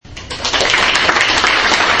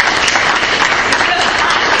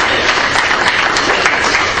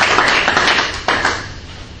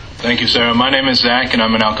Thank you, Sarah. My name is Zach, and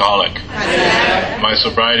I'm an alcoholic. My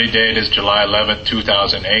sobriety date is July 11th,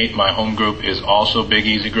 2008. My home group is also Big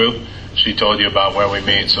Easy Group. She told you about where we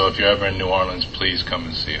meet, so if you're ever in New Orleans, please come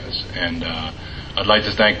and see us. And I'd like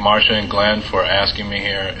to thank Marcia and Glenn for asking me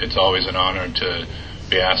here. It's always an honor to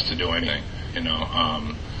be asked to do anything.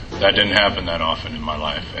 That didn't happen that often in my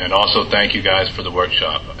life. And also thank you guys for the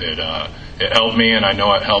workshop. It helped me, and I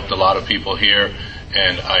know it helped a lot of people here.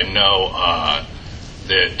 And I know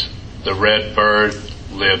that the red bird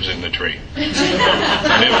lives in the tree. and in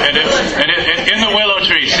the willow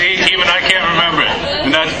tree. See, even I can't remember it.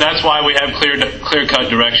 And that's why we have clear-cut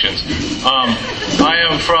directions. I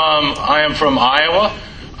am from Iowa.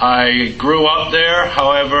 I grew up there.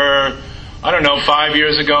 However, I don't know, 5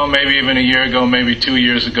 years ago, maybe even a year ago, maybe 2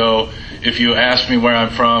 years ago, if you ask me where I'm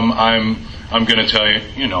from, I'm going to tell you,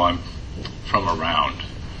 I'm from around.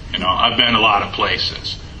 I've been a lot of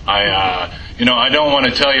places. I don't want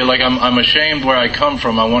to tell you, I'm ashamed where I come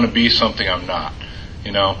from. I want to be something I'm not,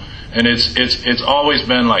 and it's always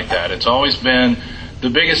been like that. It's always been the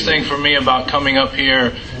biggest thing for me about coming up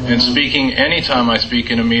here and speaking anytime I speak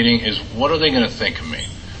in a meeting is, what are they going to think of me?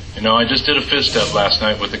 I just did a fist step last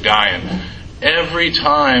night with a guy, and every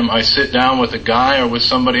time I sit down with a guy or with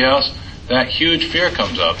somebody else, that huge fear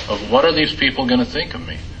comes up of, what are these people going to think of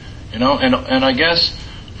me? And I guess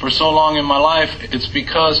for so long in my life, it's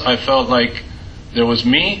because I felt like there was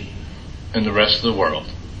me and the rest of the world.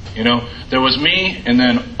 There was me and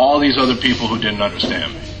then all these other people who didn't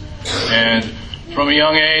understand me. And from a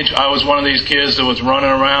young age, I was one of these kids that was running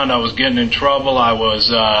around. I was getting in trouble. I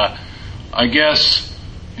was, I guess,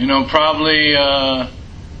 probably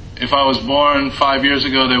if I was born 5 years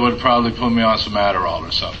ago, they would probably put me on some Adderall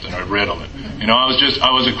or something, or Ritalin.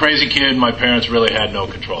 I was a crazy kid my parents really had no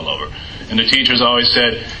control over. And the teachers always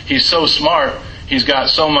said, he's so smart, he's got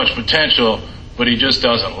so much potential, but he just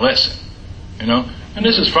doesn't listen. And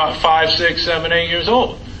this is 5, 6, 7, 8 years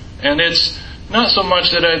old. And it's not so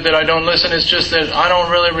much that I don't listen, it's just that I don't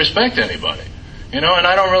really respect anybody. And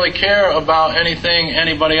I don't really care about anything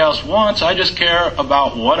anybody else wants. I just care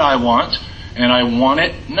about what I want, and I want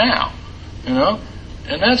it now.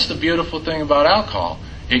 And that's the beautiful thing about alcohol.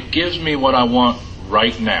 It gives me what I want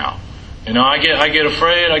right now. I get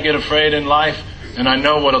afraid in life, and I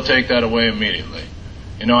know what'll take that away immediately.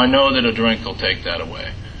 I know that a drink will take that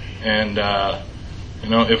away. And,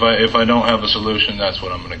 if I don't have a solution, that's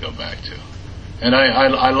what I'm going to go back to. And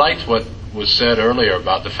I liked what was said earlier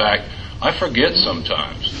about the fact I forget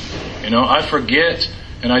sometimes. I forget,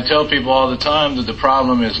 and I tell people all the time that the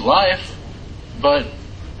problem is life, but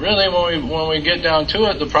really when we get down to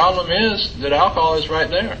it, the problem is that alcohol is right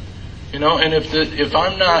there. And if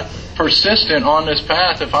I'm not persistent on this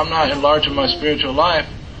path, if I'm not enlarging my spiritual life,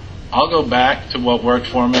 I'll go back to what worked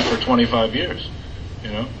for me for 25 years.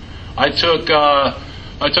 I took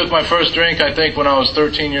my first drink, I think, when I was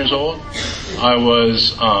 13 years old. I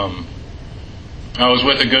was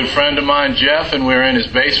with a good friend of mine, Jeff, and we were in his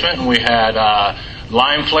basement, and we had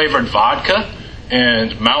lime-flavored vodka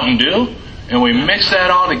and Mountain Dew, and we mixed that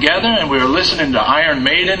all together, and we were listening to Iron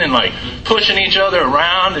Maiden and pushing each other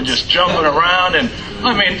around and just jumping around, and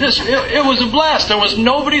it was a blast. There was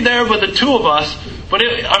nobody there but the two of us, but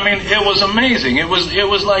it was amazing. It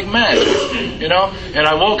was like magic, And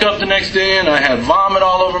I woke up the next day and I had vomit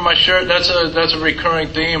all over my shirt. That's a recurring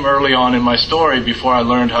theme early on in my story before I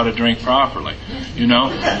learned how to drink properly.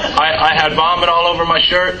 I had vomit all over my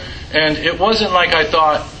shirt, and it wasn't like I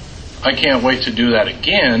thought, I can't wait to do that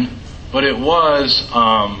again, but it was,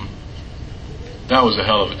 that was a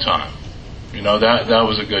hell of a time. That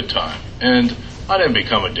was a good time. And I didn't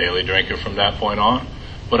become a daily drinker from that point on,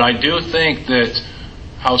 but I do think that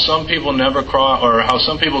how some people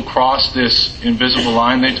cross this invisible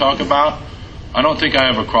line they talk about, I don't think I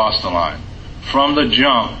ever crossed the line. From the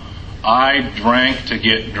jump, I drank to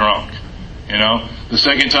get drunk. The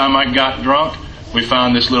second time I got drunk, we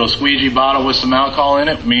found this little squeegee bottle with some alcohol in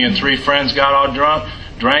it. Me and 3 friends got all drunk,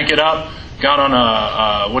 drank it up, got on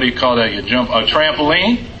a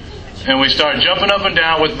trampoline, and we started jumping up and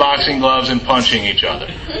down with boxing gloves and punching each other.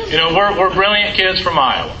 We're brilliant kids from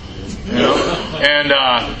Iowa. And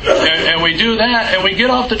we do that, and we get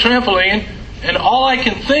off the trampoline, and all I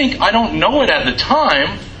can think, I don't know it at the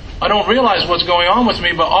time, I don't realize what's going on with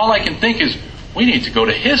me, but all I can think is, we need to go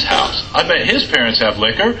to his house. I bet his parents have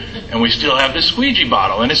liquor, and we still have this squeegee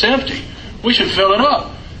bottle, and it's empty. We should fill it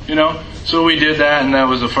up, So we did that, and that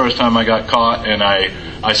was the first time I got caught, and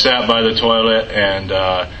I sat by the toilet, and,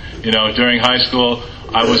 during high school,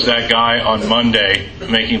 I was that guy on Monday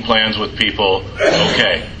making plans with people.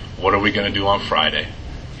 Okay, what are we going to do on Friday?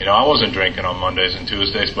 I wasn't drinking on Mondays and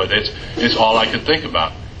Tuesdays, but it's all I could think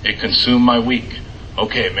about. It consumed my week.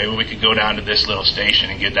 Okay, maybe we could go down to this little station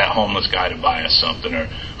and get that homeless guy to buy us something, or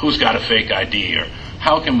who's got a fake ID, or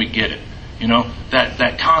how can we get it? You know,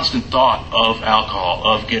 that constant thought of alcohol,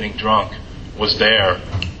 of getting drunk, was there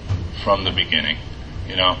from the beginning,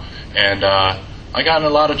 you know. And I got in a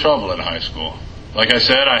lot of trouble in high school. Like I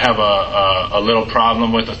said, I have a little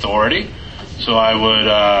problem with authority, so I would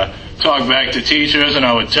talk back to teachers and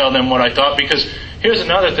I would tell them what I thought, because here's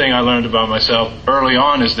another thing I learned about myself early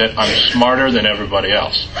on, is that I'm smarter than everybody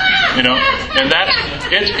else, you know. And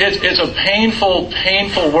it's a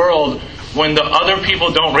painful world when the other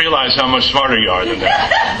people don't realize how much smarter you are than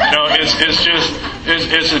them. You know,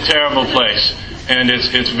 it's a terrible place, and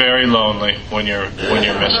it's very lonely when you're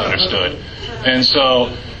misunderstood. And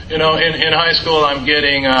so, you know, in high school, I'm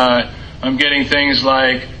getting things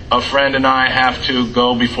like a friend and I have to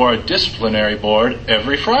go before a disciplinary board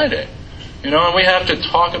every Friday. You know, and we have to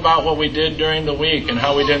talk about what we did during the week and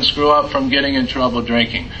how we didn't screw up from getting in trouble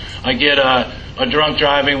drinking. I get a drunk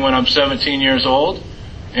driving when I'm 17 years old,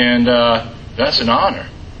 and that's an honor.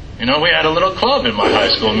 You know, we had a little club in my high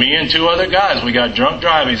school. Me and 2 other guys, we got drunk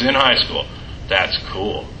drivings in high school. That's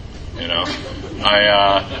cool. You know,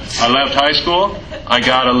 I left high school. I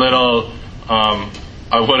got a little,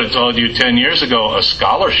 I would have told you 10 years ago, a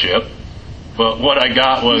scholarship. But what I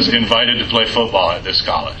got was invited to play football at this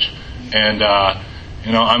college. And,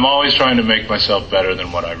 you know, I'm always trying to make myself better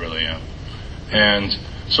than what I really am. And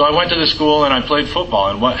so I went to the school and I played football.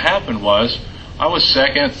 And what happened was, I was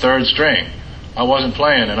second, third string. I wasn't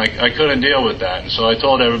playing, and I couldn't deal with that. And so I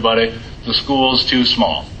told everybody, the school's too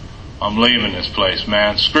small. I'm leaving this place,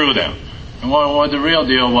 man. Screw them. And what the real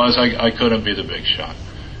deal was, I couldn't be the big shot,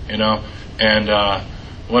 you know. And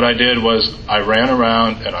what I did was I ran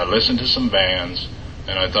around and I listened to some bands,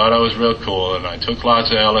 and I thought I was real cool, and I took lots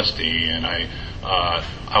of LSD, and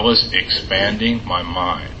I was expanding my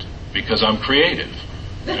mind because I'm creative.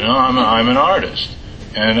 You know, I'm an artist,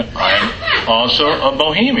 and I'm also a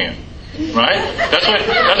bohemian. Right?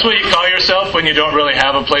 That's what you call yourself when you don't really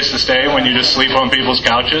have a place to stay, when you just sleep on people's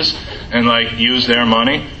couches and like use their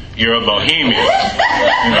money. You're a bohemian.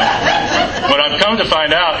 You know? What I've come to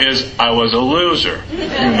find out is I was a loser.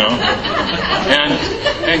 You know?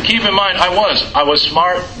 And keep in mind, I was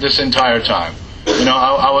smart this entire time. You know,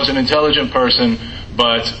 I was an intelligent person,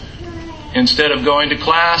 but instead of going to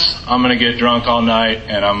class, I'm going to get drunk all night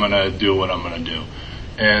and I'm going to do what I'm going to do.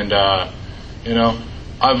 And you know,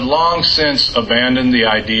 I've long since abandoned the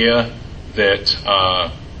idea that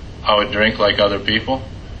I would drink like other people.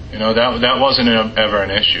 You know, that wasn't ever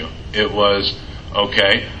an issue. It was,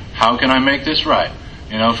 okay, how can I make this right?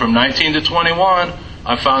 You know, from 19 to 21,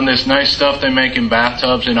 I found this nice stuff they make in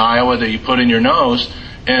bathtubs in Iowa that you put in your nose,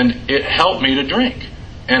 and it helped me to drink.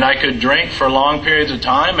 And I could drink for long periods of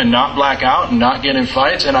time and not black out and not get in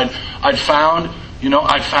fights, and I'd found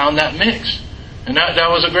that mix. And that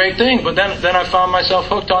was a great thing. But then I found myself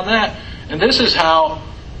hooked on that. And this is how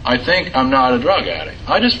I think I'm not a drug addict.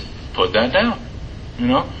 I just put that down, you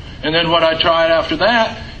know. And then what I tried after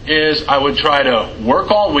that is I would try to work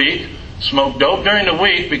all week, smoke dope during the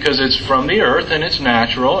week because it's from the earth and it's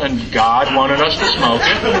natural and God wanted us to smoke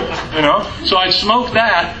it, you know. So I'd smoke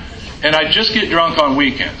that and I'd just get drunk on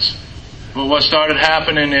weekends. But what started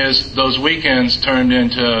happening is those weekends turned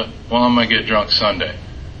into, well, I'm going to get drunk Sunday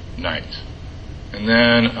night. And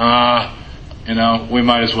then, you know, we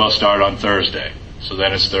might as well start on Thursday. So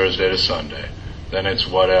then it's Thursday to Sunday. Then it's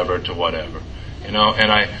whatever to whatever. You know,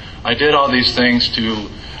 and I did all these things to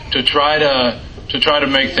try to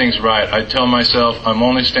make things right. I'd tell myself I'm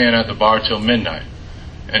only staying at the bar till midnight.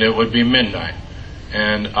 And it would be midnight.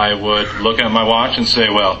 And I would look at my watch and say,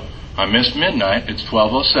 well, I missed midnight. It's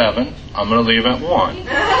 12:07. I'm going to leave at 1. You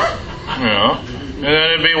know, and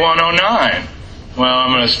then it'd be 1:09. Well,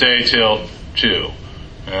 I'm going to stay till 2. You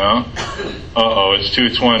know? It's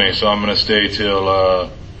 2:20, so I'm going to stay till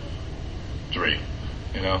 3.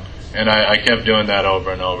 You know? And I kept doing that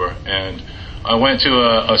over and over. And I went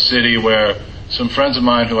to a city where some friends of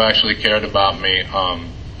mine who actually cared about me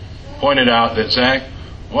pointed out that, Zach,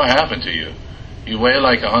 what happened to you? You weigh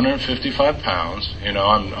like 155 pounds. You know,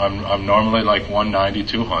 I'm normally like 190,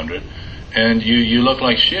 200, and you look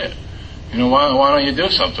like shit. You know, why don't you do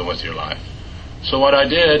something with your life? So what I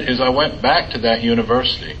did is I went back to that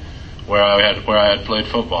university where I had played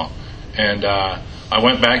football, and I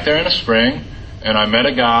went back there in the spring, and I met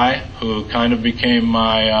a guy who kind of became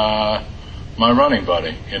my running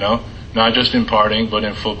buddy. You know, not just in partying but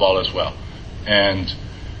in football as well. And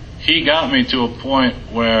he got me to a point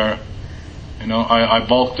where, you know, I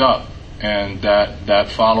bulked up, and that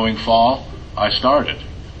following fall I started.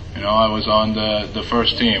 You know, I was on the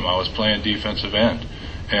first team. I was playing defensive end.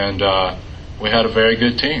 And we had a very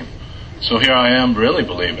good team. So here I am really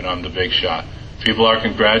believing I'm the big shot. People are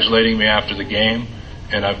congratulating me after the game,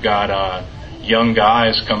 and I've got young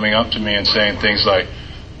guys coming up to me and saying things like,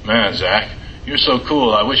 "Man, Zach, you're so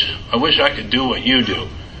cool. I wish I could do what you do."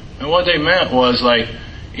 And what they meant was like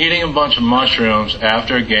eating a bunch of mushrooms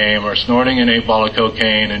after a game or snorting an 8-ball of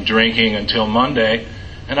cocaine and drinking until Monday.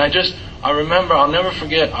 And I remember, I'll never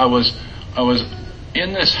forget, I was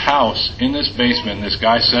in this house, in this basement, and this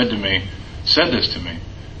guy said this to me.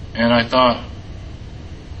 And I thought,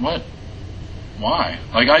 what? Why?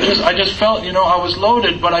 Like I just felt, I was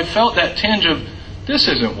loaded, but I felt that tinge of, this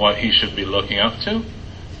isn't what he should be looking up to.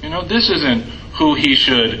 This isn't who he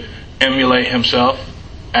should emulate himself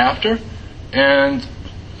after. And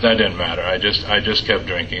that didn't matter. I just kept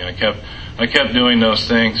drinking. I kept doing those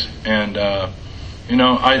things. And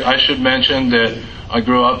I should mention that I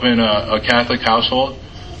grew up in a Catholic household.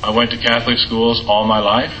 I went to Catholic schools all my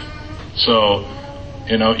life. So,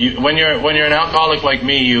 when you're an alcoholic like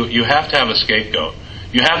me, you have to have a scapegoat.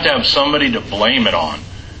 You have to have somebody to blame it on.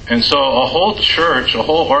 And so a whole church, a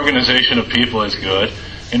whole organization of people is good,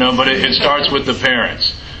 but it starts with the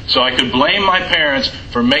parents. So I could blame my parents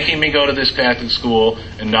for making me go to this Catholic school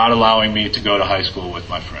and not allowing me to go to high school with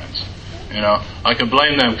my friends. I could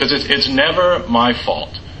blame them because it's never my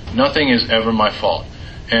fault. Nothing is ever my fault.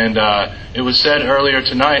 And it was said earlier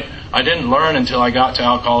tonight, I didn't learn until I got to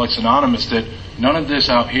Alcoholics Anonymous that none of this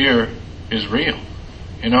out here is real.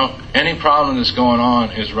 Any problem that's going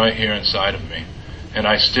on is right here inside of me. And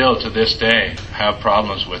I still, to this day, have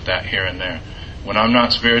problems with that here and there. When I'm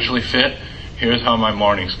not spiritually fit, here's how my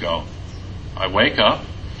mornings go. I wake up,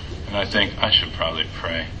 and I think, I should probably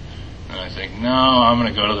pray. And I think, no, I'm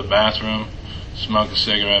going to go to the bathroom, smoke a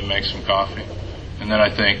cigarette, make some coffee. And then I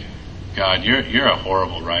think, God, you're a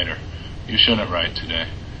horrible writer. You shouldn't write today.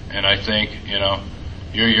 And I think,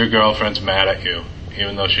 your girlfriend's mad at you,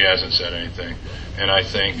 even though she hasn't said anything. And I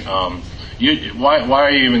think, why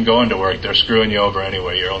are you even going to work? They're screwing you over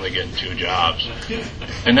anyway. You're only getting 2 jobs.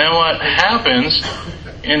 And then what happens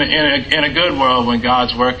in a good world when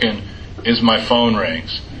God's working is my phone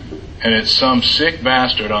rings. And it's some sick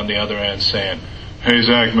bastard on the other end saying, "Hey,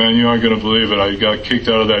 Zach, man, you aren't going to believe it. I got kicked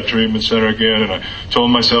out of that treatment center again, and I told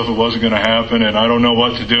myself it wasn't going to happen, and I don't know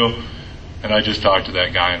what to do." And I just talk to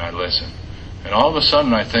that guy and I listen. And all of a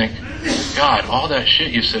sudden I think, God, all that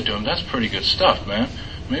shit you said to him, that's pretty good stuff, man.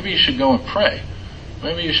 Maybe you should go and pray.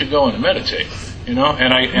 Maybe you should go and meditate, And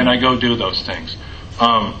I go do those things.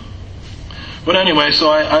 But anyway, so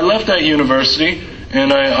I left that university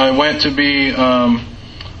and I went to be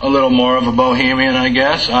a little more of a bohemian, I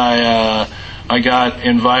guess. I got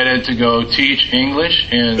invited to go teach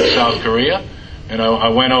English in South Korea, and I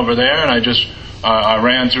went over there and I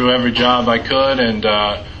ran through every job I could, and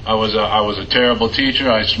I was a terrible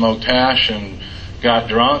teacher. I smoked hash and got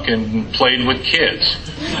drunk and played with kids.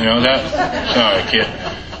 Sorry, kid.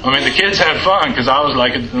 I mean, the kids had fun because I was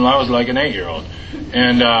like an 8-year-old,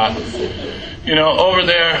 and over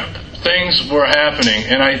there things were happening,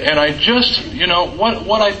 and I just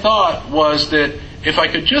what I thought was that if I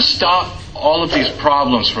could just stop all of these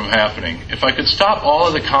problems from happening, if I could stop all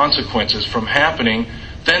of the consequences from happening,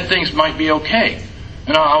 then things might be okay.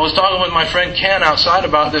 And I was talking with my friend Ken outside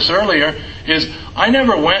about this earlier, is I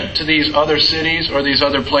never went to these other cities or these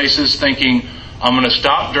other places thinking, I'm going to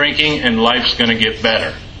stop drinking and life's going to get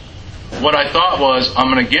better. What I thought was,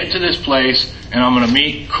 I'm going to get to this place and I'm going to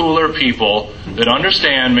meet cooler people that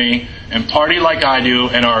understand me and party like I do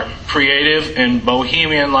and are creative and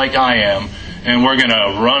bohemian like I am, and we're going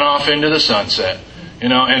to run off into the sunset.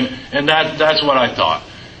 And that's what I thought.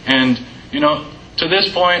 And, to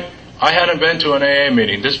this point, I hadn't been to an AA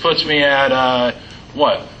meeting. This puts me at,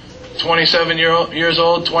 27 years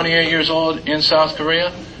old, 28 years old in South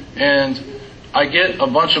Korea. And I get a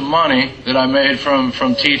bunch of money that I made from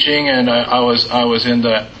teaching, and I was in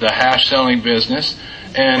the hash selling business.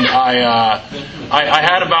 And I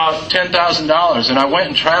had about $10,000, and I went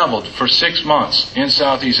and traveled for 6 months in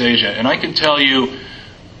Southeast Asia. And I can tell you,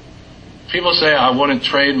 people say I wouldn't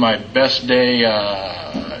trade my best day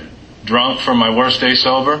drunk for my worst day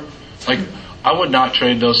sober. Like, I would not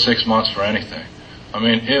trade those 6 months for anything. I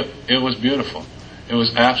mean, it was beautiful. It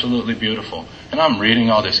was absolutely beautiful. And I'm reading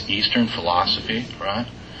all this Eastern philosophy, right?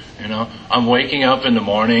 I'm waking up in the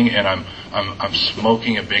morning and I'm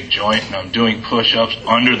smoking a big joint and I'm doing push-ups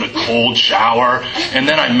under the cold shower, and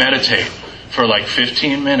then I meditate for like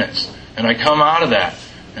 15 minutes. And I come out of that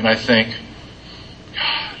and I think,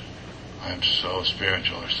 God, I'm so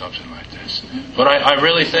spiritual or something like this. But I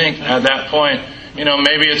really think at that point,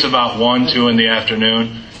 maybe it's about 1, 2 in the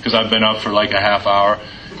afternoon because I've been up for like a half hour.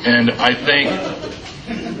 And I think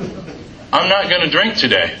I'm not going to drink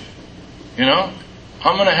today. You know,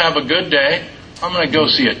 I'm going to have a good day. I'm going to go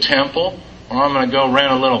see a temple, or I'm going to go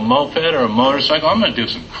rent a little moped or a motorcycle. I'm going to do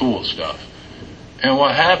some cool stuff. And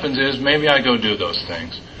what happens is maybe I go do those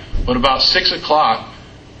things. But about 6 o'clock,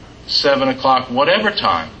 7 o'clock, whatever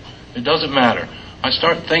time, it doesn't matter. I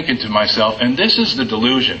start thinking to myself, and this is the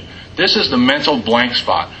delusion. This is the mental blank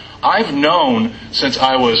spot. I've known since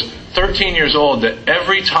I was 13 years old that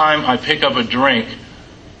every time I pick up a drink,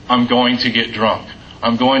 I'm going to get drunk.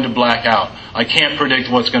 I'm going to black out. I can't predict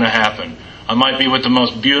what's going to happen. I might be with the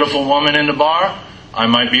most beautiful woman in the bar. I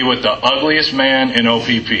might be with the ugliest man in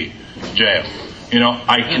OPP, jail. You know,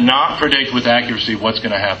 I cannot predict with accuracy what's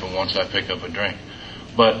going to happen once I pick up a drink.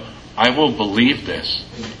 But I will believe this.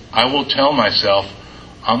 I will tell myself,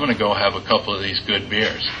 I'm going to go have a couple of these good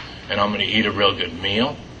beers. And I'm going to eat a real good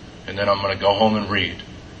meal. And then I'm going to go home and read.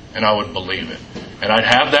 And I would believe it. And I'd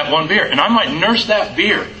have that one beer. And I might nurse that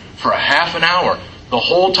beer for a half an hour, the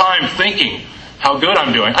whole time thinking how good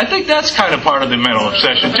I'm doing. I think that's kind of part of the mental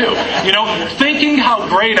obsession too. You know, thinking how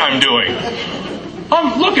great I'm doing.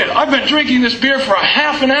 Look at, I've been drinking this beer for a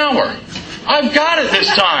half an hour. I've got it this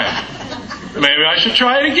time. Maybe I should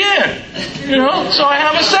try it again. You know, so I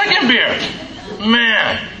have a second beer.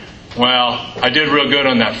 Man, well, I did real good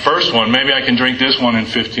on that first one. Maybe I can drink this one in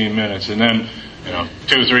 15 minutes. And then,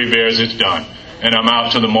 2 or 3 beers, it's done. And I'm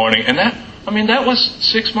out to the morning. And that was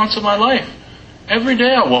 6 months of my life. Every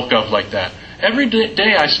day I woke up like that. Every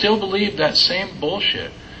day I still believed that same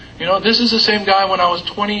bullshit. You know, this is the same guy when I was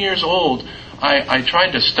 20 years old. I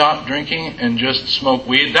tried to stop drinking and just smoke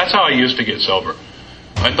weed. That's how I used to get sober.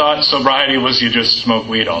 I thought sobriety was you just smoke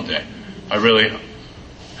weed all day.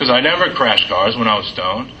 Because I never crashed cars when I was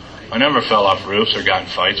stoned. I never fell off roofs or got in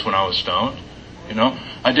fights when I was stoned. You know,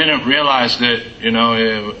 I didn't realize that,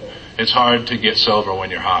 it's hard to get sober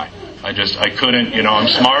when you're high. I couldn't, I'm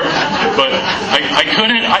smart, but I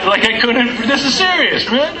couldn't, this is serious,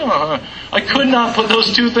 man. I could not put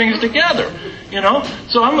those two things together,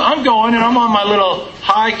 So I'm going and I'm on my little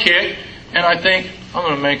high kick and I think I'm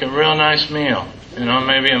going to make a real nice meal.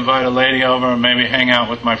 Maybe invite a lady over and maybe hang out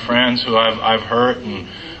with my friends who I've hurt and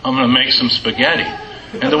I'm going to make some spaghetti.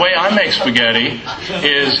 And the way I make spaghetti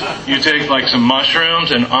is you take like some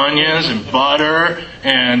mushrooms and onions and butter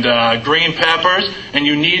and green peppers, and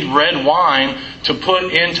you need red wine to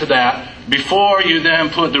put into that before you then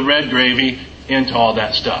put the red gravy into all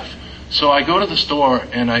that stuff. So I go to the store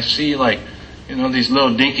and I see these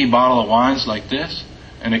little dinky bottle of wines like this,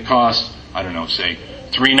 and it costs, say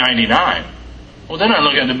 $3.99. Well, then I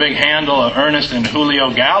look at the big handle of Ernest and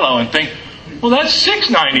Julio Gallo and think, well, that's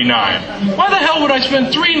 $6.99. Why the hell would I spend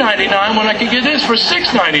 $3.99 when I could get this for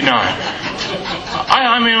 $6.99?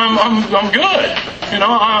 I'm good.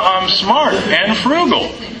 I'm smart and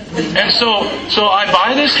frugal. And so I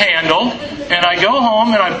buy this handle and I go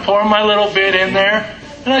home and I pour my little bit in there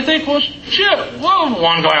and I think, well, shit,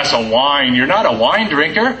 one glass of wine. You're not a wine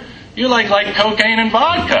drinker. You like cocaine and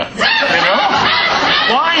vodka,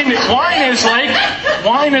 Wine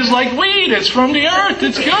is like weed. It's from the earth.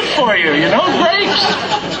 It's good for you, grapes.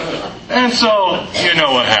 And so, you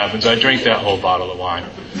know what happens. I drink that whole bottle of wine.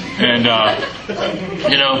 And,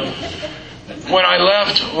 when I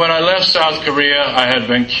left South Korea, I had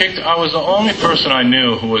been kicked. I was the only person I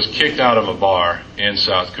knew who was kicked out of a bar in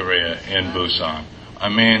South Korea, in Busan.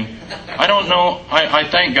 I don't know. I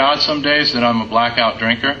thank God some days that I'm a blackout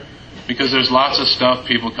drinker. Because there's lots of stuff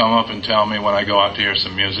people come up and tell me when I go out to hear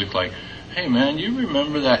some music, like, "Hey man, you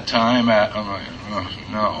remember that time at?" I'm like, "Oh,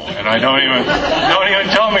 no," and I don't even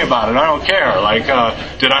tell me about it. I don't care. Like,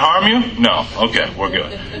 did I harm you? No. Okay, we're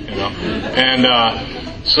good. And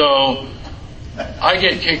so I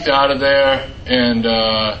get kicked out of there, and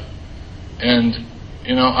I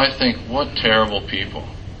think, what terrible people.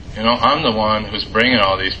 I'm the one who's bringing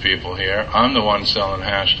all these people here. I'm the one selling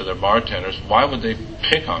hash to their bartenders. Why would they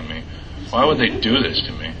pick on me? Why would they do this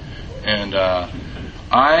to me? And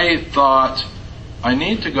I thought, I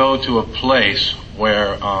need to go to a place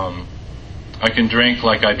where I can drink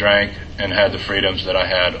like I drank and had the freedoms that I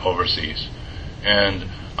had overseas. And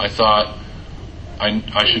I thought,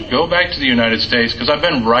 I should go back to the United States, because I've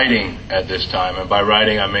been writing at this time. And by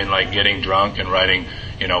writing, I mean like getting drunk and writing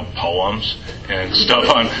poems and stuff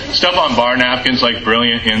on bar napkins, like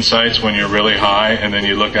brilliant insights when you're really high, and then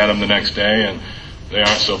you look at them the next day and they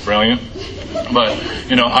aren't so brilliant. But,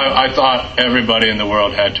 I thought everybody in the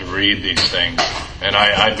world had to read these things, and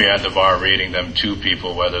I'd be at the bar reading them to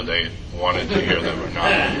people whether they wanted to hear them or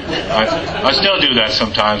not. I still do that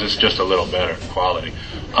sometimes. It's just a little better quality.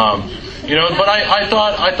 But I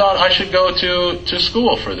thought I should go to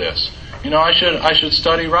school for this. I should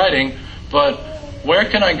study writing, but where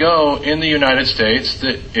can I go in the United States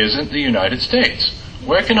that isn't the United States?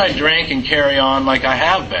 Where can I drink and carry on like I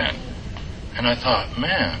have been? And I thought,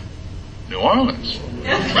 man, New Orleans.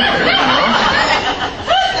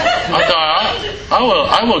 I thought,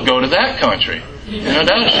 I will go to that country.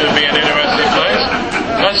 That should be an interesting place.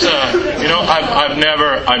 That's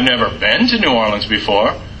I've never been to New Orleans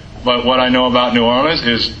before, but what I know about New Orleans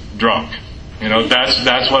is drunk.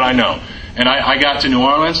 That's what I know. And I got to New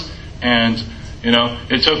Orleans, and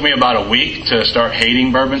it took me about a week to start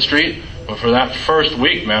hating Bourbon Street. But for that first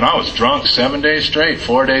week, man, I was drunk 7 days straight,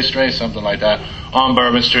 4 days straight, something like that, on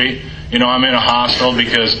Bourbon Street. I'm in a hostel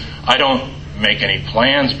because I don't make any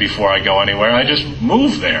plans before I go anywhere. I just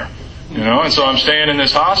move there, And so I'm staying in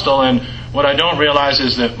this hostel, and what I don't realize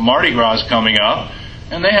is that Mardi Gras is coming up,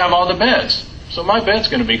 and they have all the beds. So my bed's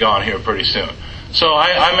going to be gone here pretty soon. So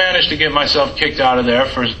I managed to get myself kicked out of there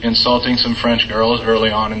for insulting some French girls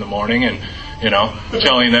early on in the morning and,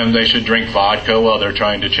 telling them they should drink vodka while they're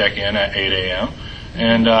trying to check in at 8 a.m.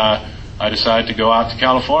 And I decided to go out to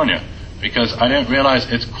California because I didn't realize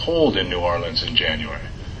it's cold in New Orleans in January.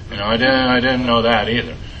 I didn't know that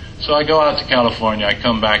either. So I go out to California, I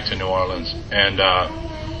come back to New Orleans, and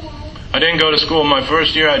I didn't go to school my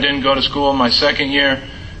first year, I didn't go to school my second year,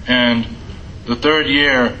 and the third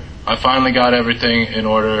year I finally got everything in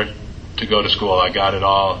order to go to school. I got it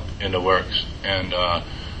all in the works. And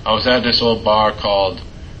I was at this old bar called,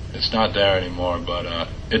 it's not there anymore, but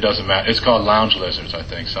it doesn't matter. It's called Lounge Lizards, I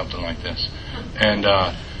think, something like this. And,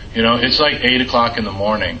 it's like 8 o'clock in the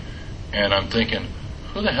morning, and I'm thinking,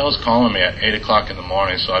 who the hell's calling me at 8 o'clock in the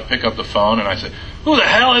morning? So I pick up the phone and I say, who the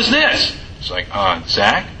hell is this? It's like,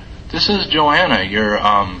 Zach, this is Joanna, your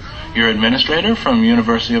administrator from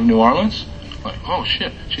University of New Orleans. I'm like, oh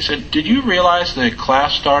shit. She said, did you realize the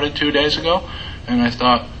class started 2 days ago? And I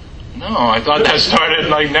thought, no, I thought that started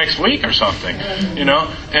like next week or something,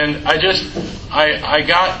 And I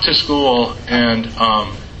got to school, and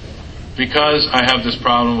because I have this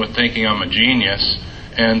problem with thinking I'm a genius,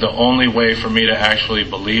 and the only way for me to actually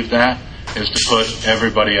believe that is to put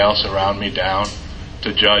everybody else around me down,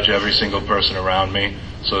 to judge every single person around me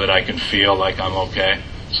so that I can feel like I'm okay,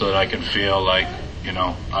 so that I can feel like,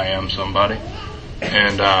 I am somebody.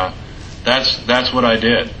 And that's what I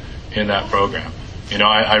did in that program.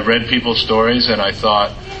 I read people's stories, and I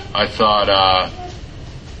thought,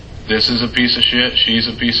 this is a piece of shit, she's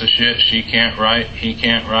a piece of shit, she can't write, he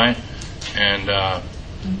can't write. And,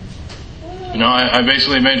 I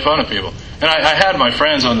basically made fun of people. And I had my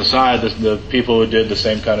friends on the side, the people who did the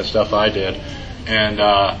same kind of stuff I did. And,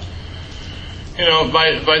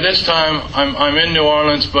 by this time, I'm in New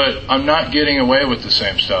Orleans, but I'm not getting away with the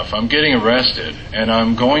same stuff. I'm getting arrested, and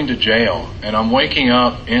I'm going to jail, and I'm waking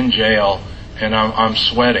up in jail, and I'm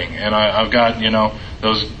sweating, and I've got,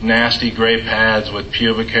 those nasty gray pads with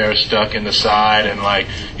pubic hair stuck in the side, and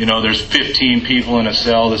there's 15 people in a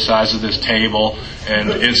cell the size of this table, and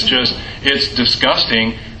it's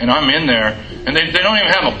disgusting, and I'm in there, and they don't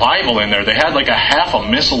even have a Bible in there. They had like a half a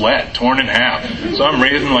missalette torn in half. So I'm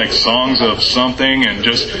reading like songs of something, and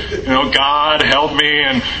just, God help me,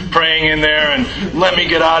 and praying in there, and let me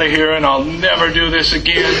get out of here, and I'll never do this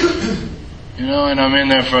again. And I'm in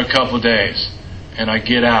there for a couple of days, and I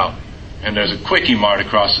get out, and there's a Quickie Mart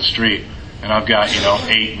across the street, and I've got,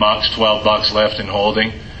 $8, $12 left in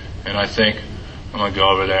holding, and I think, I'm going to go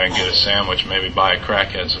over there and get a sandwich, maybe buy a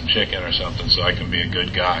crackhead some chicken or something so I can be a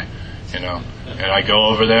good guy, And I go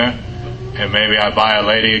over there, and maybe I buy a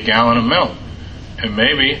lady a gallon of milk, and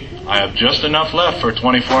maybe I have just enough left for a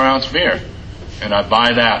 24-ounce beer, and I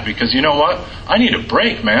buy that, because you know what? I need a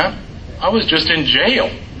break, man. I was just in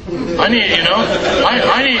jail. I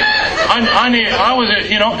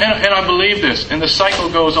believe this, and the cycle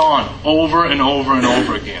goes on over and over and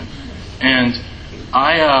over again. And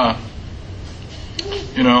I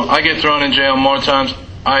get thrown in jail more times.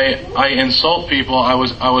 I insult people. I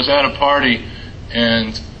was at a party,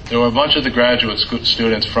 and there were a bunch of the graduate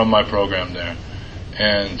students from my program there.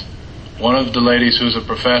 And one of the ladies who's a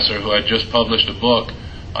professor who had just published a book,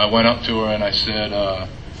 I went up to her and I said,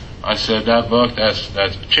 that book, that's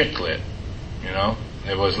chick lit.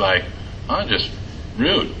 It was like, just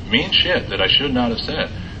rude, mean shit that I should not have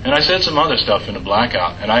said. And I said some other stuff in a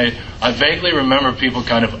blackout. And I vaguely remember people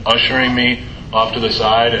kind of ushering me off to the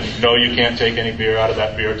side and, no, you can't take any beer out of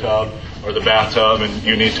that beer tub or the bathtub, and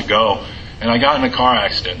you need to go. And I got in a car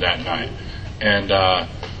accident that night. And I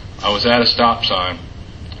was at a stop sign,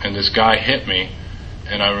 and this guy hit me.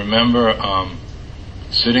 And I remember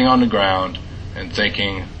sitting on the ground and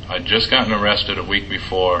thinking, I'd just gotten arrested a week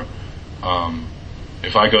before.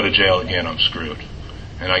 If I go to jail again, I'm screwed.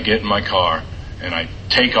 And I get in my car, and I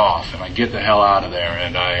take off and I get the hell out of there,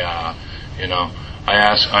 and I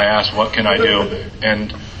asked, what can I do?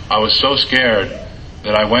 And I was so scared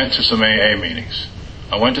that I went to some AA meetings.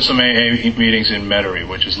 I went to some AA meetings in Metairie,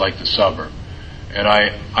 which is like the suburb. And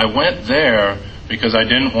I went there because I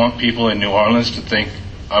didn't want people in New Orleans to think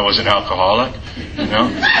I was an alcoholic,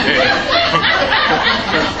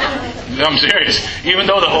 I'm serious. Even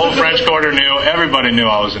though the whole French Quarter knew, everybody knew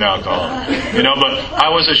I was an alcoholic. But I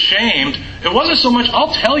was ashamed. It wasn't so much,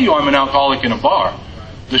 I'll tell you I'm an alcoholic in a bar.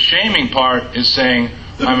 The shaming part is saying,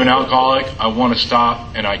 I'm an alcoholic, I want to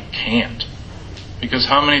stop, and I can't. Because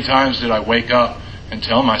how many times did I wake up and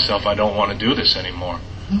tell myself I don't want to do this anymore?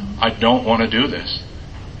 I don't want to do this.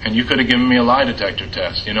 And you could have given me a lie detector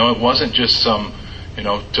test. It wasn't just some,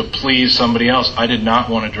 to please somebody else. I did not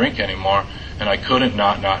want to drink anymore, and I couldn't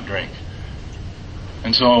not drink.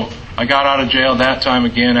 And so I got out of jail that time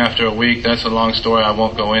again after a week. That's a long story I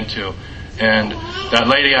won't go into. And that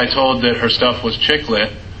lady I told that her stuff was chick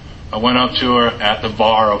lit, I went up to her at the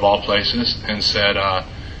bar of all places and said,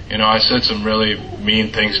 I said some really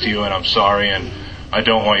mean things to you and I'm sorry and I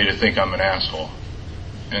don't want you to think I'm an asshole.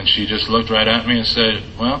 And she just looked right at me and said,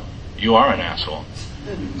 well, you are an asshole.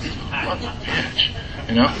 What a bitch.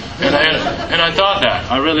 And I thought that.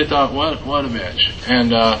 I really thought, what a bitch.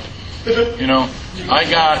 And, I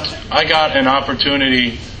got an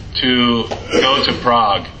opportunity to go to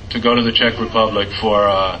Prague, to go to the Czech Republic for,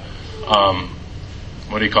 a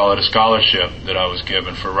scholarship that I was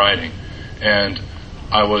given for writing. And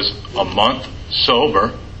I was a month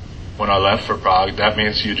sober when I left for Prague. That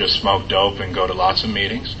means you just smoke dope and go to lots of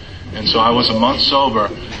meetings. And so I was a month sober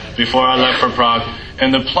before I left for Prague.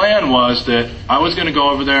 And the plan was that I was going to go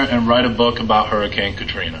over there and write a book about Hurricane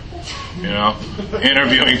Katrina.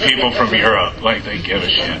 Interviewing people from Europe, like they give a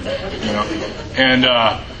shit. And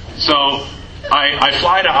so I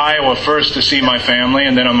fly to Iowa first to see my family,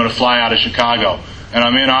 and then I'm going to fly out of Chicago. And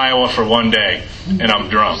I'm in Iowa for one day, and I'm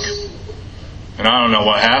drunk. And I don't know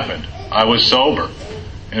what happened. I was sober,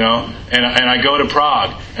 and I go to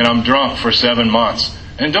Prague, and I'm drunk for 7 months.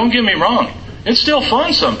 And don't get me wrong, it's still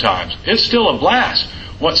fun sometimes. It's still a blast.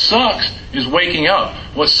 What sucks is waking up.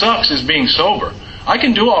 What sucks is being sober. I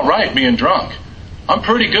can do all right being drunk. I'm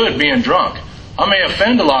pretty good being drunk. I may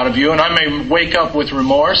offend a lot of you, and I may wake up with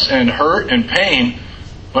remorse and hurt and pain,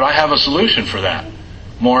 but I have a solution for that.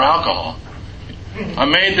 More alcohol. I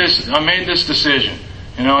made this decision,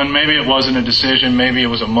 and maybe it wasn't a decision, maybe it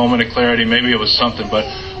was a moment of clarity, maybe it was something, but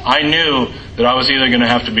I knew that I was either going to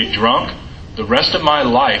have to be drunk the rest of my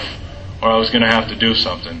life, or I was going to have to do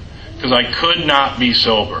something. Because I could not be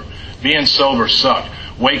sober. Being sober sucked.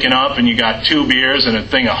 Waking up and you got 2 beers and a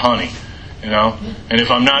thing of honey, And if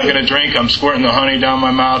I'm not going to drink, I'm squirting the honey down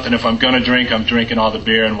my mouth. And if I'm going to drink, I'm drinking all the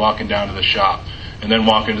beer and walking down to the shop. And then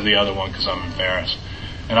walking to the other one because I'm embarrassed.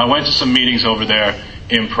 And I went to some meetings over there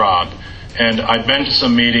in Prague. And I'd been to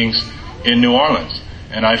some meetings in New Orleans.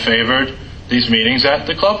 And I favored these meetings at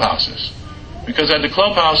the clubhouses. Because at the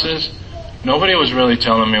clubhouses, nobody was really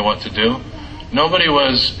telling me what to do. Nobody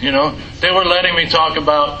was, they were letting me talk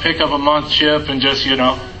about pick up a month chip and just, 1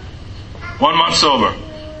 month sober.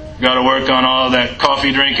 Got to work on all that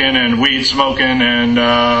coffee drinking and weed smoking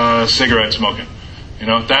and cigarette smoking.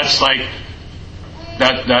 That's like,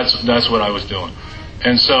 that's what I was doing.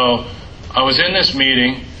 And so I was in this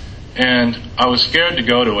meeting and I was scared to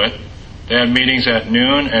go to it. They had meetings at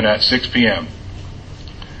noon and at 6 p.m.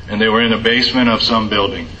 And they were in the basement of some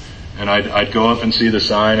building. And I'd go up and see the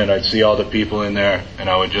sign, and I'd see all the people in there, and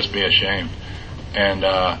I would just be ashamed. And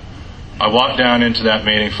I walked down into that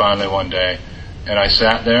meeting finally one day, and I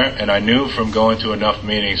sat there, and I knew from going to enough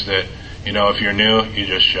meetings that, if you're new, you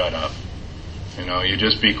just shut up. You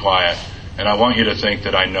just be quiet. And I want you to think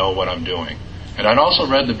that I know what I'm doing. And I'd also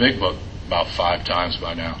read the big book about 5 times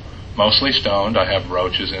by now. Mostly stoned. I have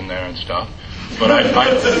roaches in there and stuff. But I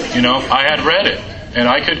had read it, and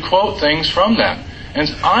I could quote things from that. And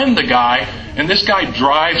I'm the guy, and this guy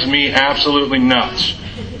drives me absolutely nuts.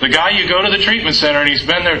 The guy you go to the treatment center and he's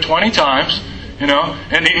been there 20 times,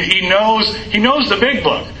 and he knows the big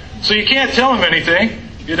book. So you can't tell him anything.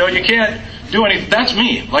 You can't do anything. That's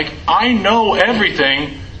me. Like, I know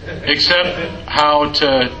everything except how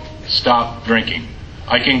to stop drinking.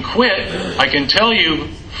 I can quit. I can tell you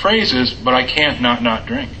phrases, but I can't not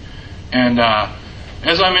drink. And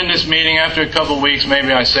as I'm in this meeting, after a couple of weeks,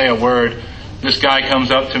 maybe I say a word. This guy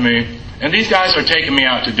comes up to me, and these guys are taking me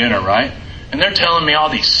out to dinner, right? And they're telling me all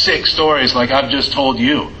these sick stories like I've just told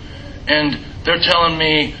you. And they're telling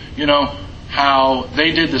me, how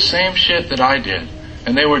they did the same shit that I did.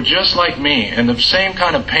 And they were just like me, and the same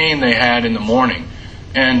kind of pain they had in the morning.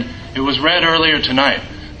 And it was read earlier tonight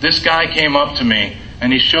this guy came up to me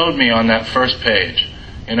and he showed me on that first page,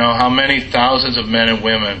 how many thousands of men and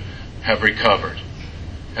women have recovered.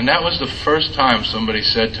 And that was the first time somebody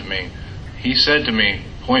said to me, he said to me,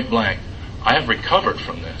 point blank, I have recovered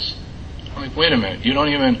from this. I'm like, wait a minute, you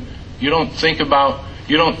don't think about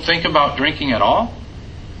drinking at all?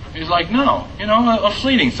 He's like, no, a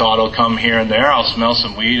fleeting thought will come here and there. I'll smell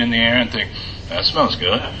some weed in the air and think, that smells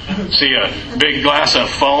good. See a big glass of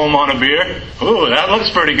foam on a beer. Ooh, that looks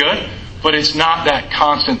pretty good. But it's not that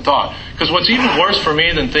constant thought. Because what's even worse for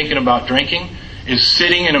me than thinking about drinking is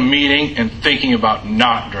sitting in a meeting and thinking about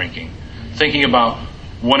not drinking. Thinking about,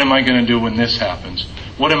 what am I going to do when this happens?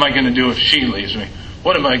 What am I going to do if she leaves me?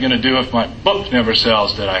 What am I going to do if my book never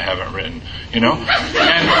sells that I haven't written? And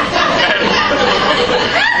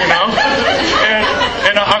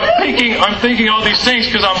I'm thinking all these things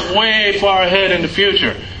because I'm way far ahead in the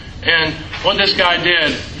future. And what this guy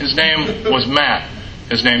did, his name was Matt.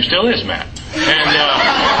 His name still is Matt. And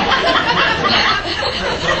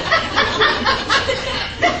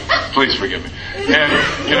please forgive me. And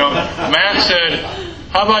Matt said,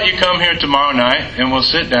 how about you come here tomorrow night and we'll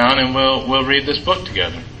sit down and we'll read this book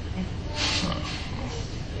together.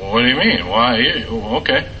 Well, what do you mean? Why?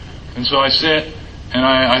 Okay. And so I sit and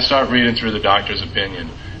I start reading through the doctor's opinion.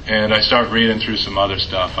 And I start reading through some other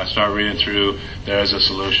stuff. I start reading through There's a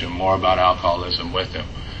Solution, more about alcoholism with him.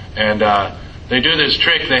 And they do this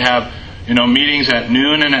trick. They have, meetings at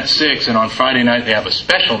noon and at 6. And on Friday night they have a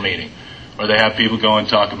special meeting where they have people go and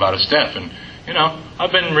talk about a step. And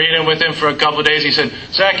I've been reading with him for a couple of days. He said,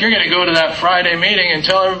 Zach, you're going to go to that Friday meeting and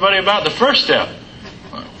tell everybody about the first step.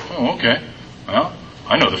 Oh, okay. Well,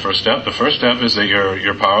 I know the first step. The first step is that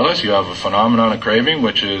you're powerless. You have a phenomenon of craving,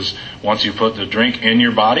 which is once you put the drink in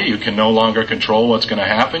your body, you can no longer control what's going to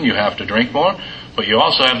happen. You have to drink more. But you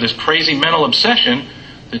also have this crazy mental obsession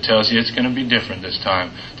that tells you it's going to be different this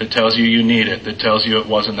time, that tells you you need it, that tells you it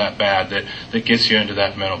wasn't that bad, that gets you into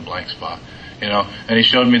that mental blank spot. And he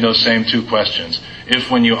showed me those same two questions. If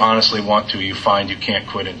when you honestly want to, you find you can't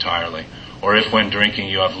quit entirely. Or if when drinking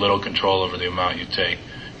you have little control over the amount you take,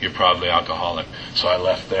 you're probably alcoholic. So I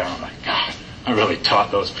left there. I'm like, God, I really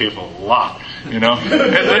taught those people a lot. And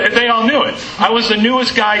they all knew it. I was the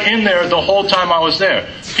newest guy in there the whole time I was there.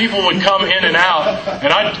 People would come in and out,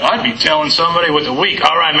 and I'd be telling somebody with a week,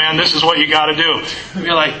 all right, man, this is what you got to do. They'd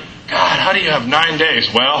be like, God, how do you have 9 days?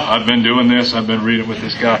 Well, I've been doing this. I've been reading with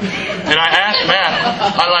this guy. And I asked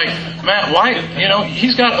Matt, why,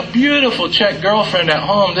 he's got a beautiful Czech girlfriend at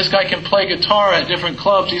home. This guy can play guitar at different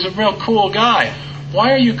clubs. He's a real cool guy.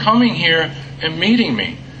 Why are you coming here and meeting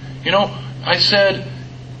me? I said,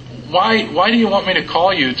 why do you want me to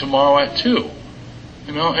call you tomorrow at 2?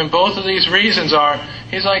 And both of these reasons are,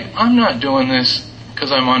 he's like, I'm not doing this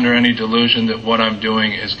because I'm under any delusion that what I'm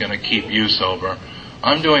doing is going to keep you sober.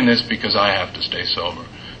 I'm doing this because I have to stay sober.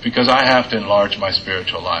 Because I have to enlarge my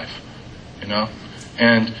spiritual life.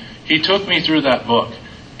 And he took me through that book.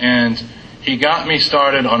 And he got me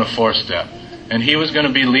started on a 4-step. And he was going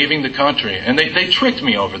to be leaving the country. And they tricked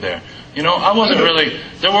me over there. I wasn't really,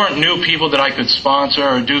 there weren't new people that I could sponsor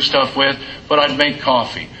or do stuff with, but I'd make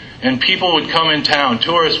coffee. And people would come in town,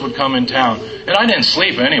 tourists would come in town. And I didn't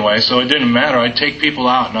sleep anyway, so it didn't matter. I'd take people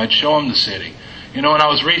out and I'd show them the city. And I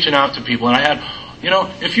was reaching out to people. And I had,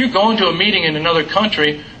 if you're going to a meeting in another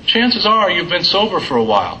country, chances are you've been sober for a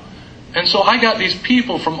while. And so I got these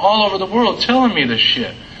people from all over the world telling me this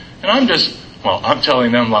shit. And I'm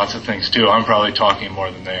telling them lots of things too. I'm probably talking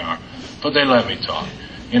more than they are. But they let me talk.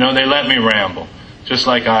 They let me ramble. Just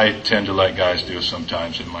like I tend to let guys do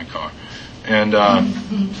sometimes in my car. And,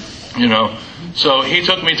 so he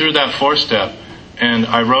took me through that 4-step. And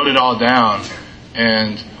I wrote it all down.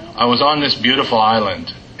 And I was on this beautiful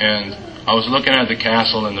island. And I was looking at the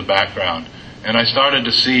castle in the background. And I started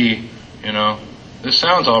to see, this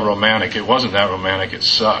sounds all romantic. It wasn't that romantic. It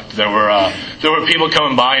sucked. There were people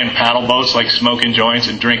coming by in paddle boats, like smoking joints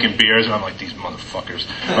and drinking beers. And I'm like, these motherfuckers.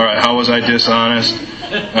 All right, how was I dishonest?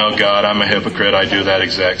 Oh, God, I'm a hypocrite. I do that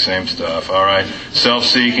exact same stuff. All right,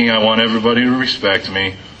 self-seeking. I want everybody to respect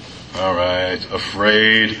me. All right,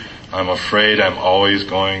 afraid. I'm afraid I'm always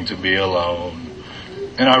going to be alone.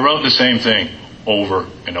 And I wrote the same thing over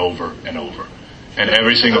and over and over. And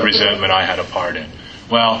every single resentment I had a part in.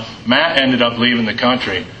 Well, Matt ended up leaving the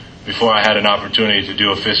country before I had an opportunity to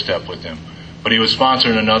do a 5th step with him. But he was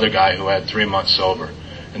sponsoring another guy who had 3 months sober.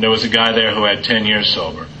 And there was a guy there who had 10 years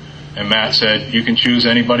sober. And Matt said, you can choose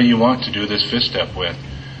anybody you want to do this 5th step with.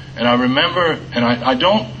 And I remember, and I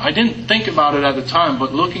didn't think about it at the time,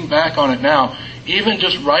 but looking back on it now, even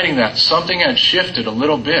just writing that, something had shifted a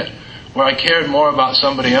little bit, where I cared more about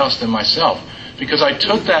somebody else than myself. Because I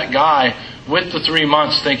took that guy with the 3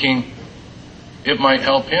 months thinking it might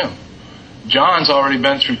help him. John's already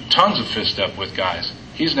been through tons of fifth step with guys.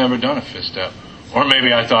 He's never done a fifth step. Or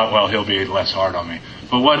maybe I thought, well, he'll be less hard on me.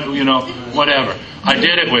 But whatever. I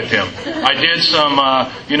did it with him. I did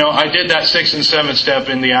I did that 6th and 7th step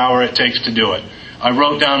in the hour it takes to do it. I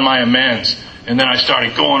wrote down my amends. And then I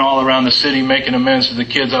started going all around the city, making amends to the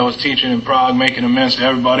kids I was teaching in Prague, making amends to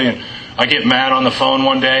everybody. And I get mad on the phone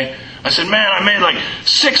one day. I said, man, I made like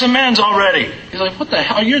 6 amends already. He's like, what the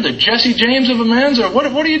hell? You're the Jesse James of amends? Or what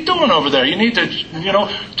are you doing over there? You need to,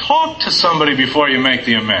 talk to somebody before you make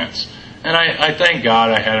the amends. And I thank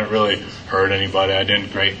God I hadn't really hurt anybody. I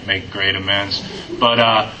didn't make great amends. But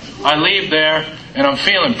I leave there, and I'm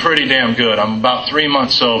feeling pretty damn good. I'm about 3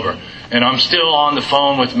 months sober. And I'm still on the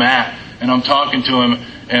phone with Matt. And I'm talking to him,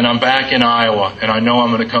 and I'm back in Iowa. And I know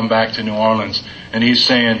I'm going to come back to New Orleans. And he's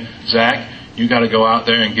saying, Zach, you got to go out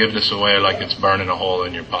there and give this away like it's burning a hole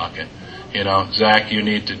in your pocket. Zach, you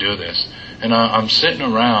need to do this. And I'm sitting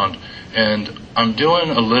around, and I'm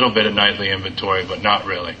doing a little bit of nightly inventory, but not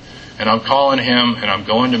really. And I'm calling him, and I'm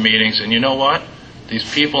going to meetings, and you know what?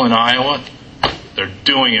 These people in Iowa, they're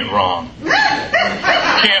doing it wrong.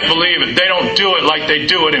 Can't believe it. They don't do it like they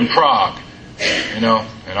do it in Prague. And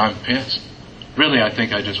I'm pissed. Really, I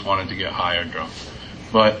think I just wanted to get high or drunk.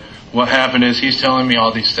 But what happened is he's telling me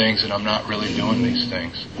all these things, and I'm not really doing these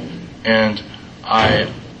things. And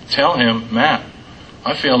I tell him, Matt,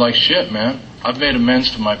 I feel like shit, man. I've made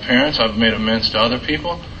amends to my parents. I've made amends to other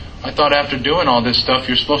people. I thought after doing all this stuff,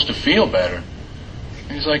 you're supposed to feel better.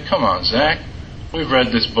 And he's like, come on, Zach. We've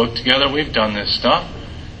read this book together. We've done this stuff.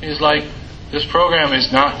 He's like, this program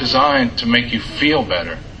is not designed to make you feel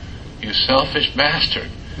better. You selfish bastard.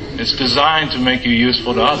 It's designed to make you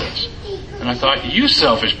useful to others. And I thought, you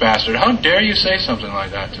selfish bastard, how dare you say something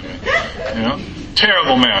like that to me?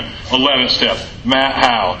 Terrible man. 11th step. Matt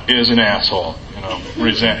Howe is an asshole.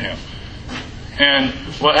 Resent him. And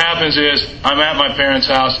what happens is, I'm at my parents'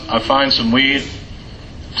 house, I find some weed.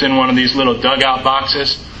 It's in one of these little dugout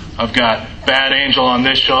boxes. I've got bad angel on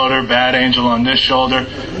this shoulder, bad angel on this shoulder,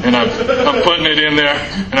 and I'm putting it in there,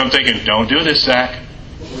 and I'm thinking, don't do this, Zach.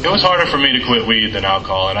 It was harder for me to quit weed than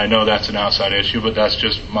alcohol, and I know that's an outside issue, but that's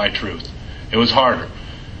just my truth. It was harder.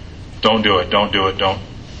 Don't do it, don't do it, don't.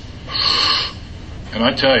 And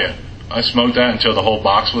I tell you, I smoked that until the whole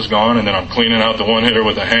box was gone, and then I'm cleaning out the one hitter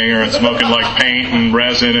with a hanger and smoking like paint and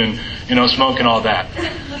resin and, smoking all that.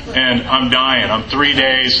 And I'm dying. I'm 3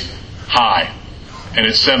 days high. And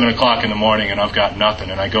it's 7 o'clock in the morning and I've got nothing.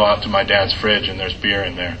 And I go out to my dad's fridge and there's beer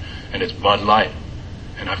in there. And it's Bud Light.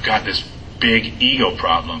 And I've got this big ego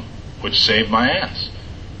problem, which saved my ass.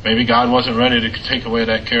 Maybe God wasn't ready to take away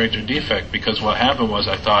that character defect, because what happened was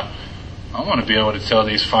I thought, I want to be able to tell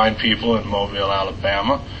these fine people in Mobile,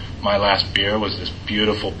 Alabama, my last beer was this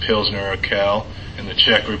beautiful Pilsner Urquell in the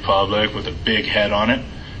Czech Republic with a big head on it.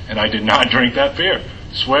 And I did not drink that beer.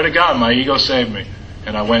 Swear to God, my ego saved me.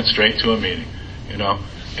 And I went straight to a meeting,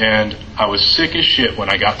 And I was sick as shit when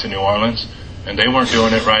I got to New Orleans. And they weren't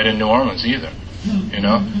doing it right in New Orleans either, And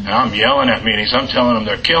I'm yelling at meetings. I'm telling them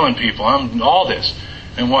they're killing people. I'm all this.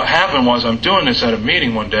 And what happened was I'm doing this at a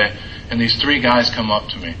meeting one day, and these 3 guys come up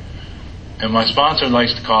to me. And my sponsor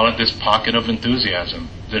likes to call it this pocket of enthusiasm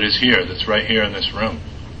that is here, that's right here in this room,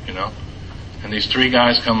 And these 3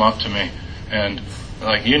 guys come up to me, and they're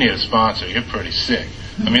like, you need a sponsor. You're pretty sick.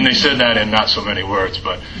 I mean, they said that in not so many words,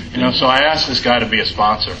 but, so I asked this guy to be a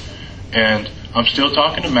sponsor. And I'm still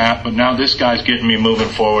talking to Matt, but now this guy's getting me moving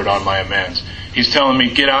forward on my amends. He's telling me,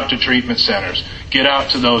 get out to treatment centers. Get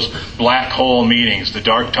out to those black hole meetings, the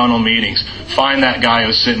dark tunnel meetings. Find that guy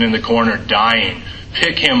who's sitting in the corner dying.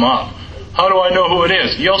 Pick him up. How do I know who it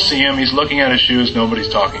is? You'll see him. He's looking at his shoes. Nobody's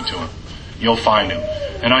talking to him. You'll find him.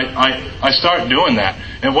 And I start doing that.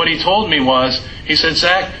 And what he told me was, he said,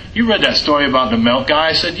 Zach, you read that story about the milk guy?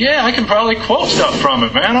 I said, yeah, I can probably quote stuff from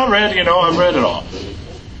it, man. I read it all.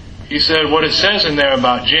 He said, what it says in there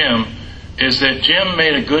about Jim is that Jim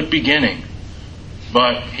made a good beginning,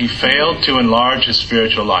 but he failed to enlarge his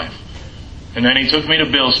spiritual life. And then he took me to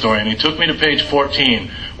Bill's story, and he took me to page 14,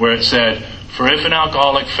 where it said, for if an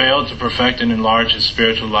alcoholic failed to perfect and enlarge his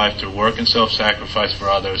spiritual life through work and self-sacrifice for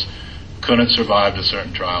others, couldn't survive the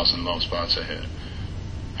certain trials and low spots ahead.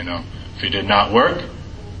 If he did not work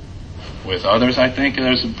with others, I think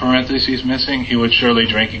there's a parenthesis missing, he would surely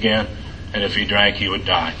drink again, and if he drank, he would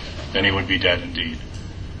die. Then he would be dead indeed.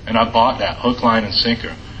 And I bought that hook, line, and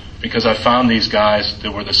sinker, because I found these guys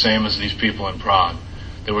that were the same as these people in Prague.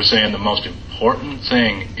 They were saying the most important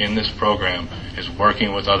thing in this program is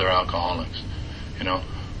working with other alcoholics.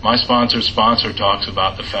 My sponsor talks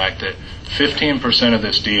about the fact that 15% of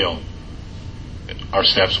this deal are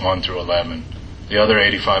steps 1 through 11. The other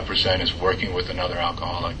 85% is working with another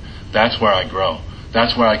alcoholic. That's where I grow.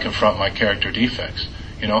 That's where I confront my character defects.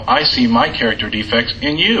 I see my character defects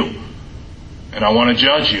in you. And I want to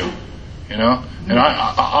judge you. And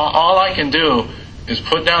all I can do is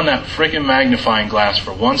put down that freaking magnifying glass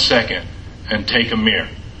for 1 second and take a mirror.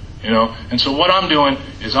 And so what I'm doing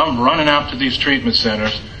is I'm running out to these treatment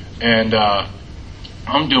centers and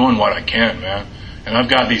I'm doing what I can, man. And I've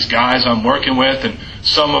got these guys I'm working with, and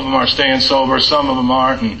some of them are staying sober, some of them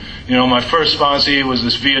aren't. And, my first sponsee was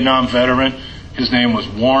this Vietnam veteran. His name was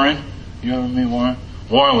Warren. You ever meet Warren?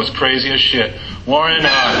 Warren was crazy as shit. Warren,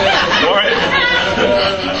 I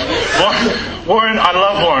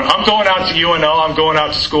love Warren. I'm going out to UNO. I'm going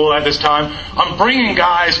out to school at this time. I'm bringing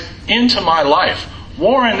guys into my life.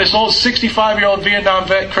 Warren, this old 65-year-old Vietnam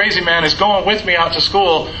vet crazy man, is going with me out to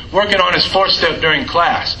school, working on his 4-step during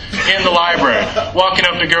class, in the library, walking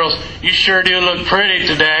up to girls, "You sure do look pretty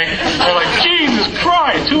today." They're like, "Jesus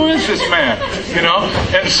Christ, who is this man?"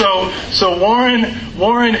 And so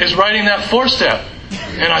Warren is writing that 4-step.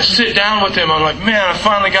 And I sit down with him, I'm like, "Man, I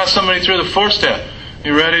finally got somebody through the 4-step.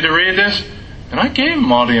 You ready to read this?" And I gave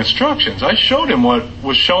him all the instructions. I showed him what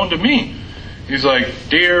was shown to me. He's like,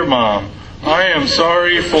 "Dear Mom, I am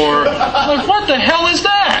sorry for..." I'm like, what the hell is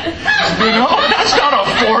that? That's not a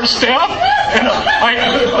 4-step. And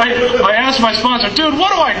I asked my sponsor, "Dude,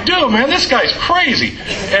 what do I do, man? This guy's crazy."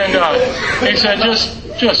 And he said,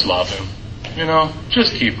 just love him.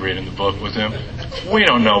 Just keep reading the book with him. We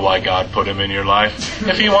don't know why God put him in your life.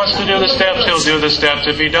 If he wants to do the steps, he'll do the steps.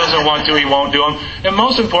 If he doesn't want to, he won't do them. And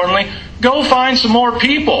most importantly, go find some more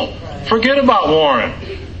people. Forget about Warren.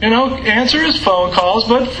 Answer his phone calls,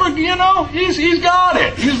 but he's got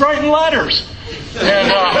it. He's writing letters.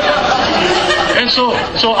 And so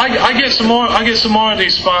I get some more of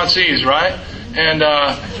these sponsees, right? And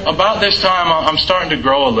about this time I'm starting to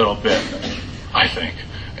grow a little bit, I think.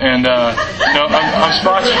 And I'm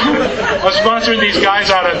sponsoring these guys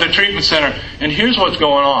out at the treatment center, and here's what's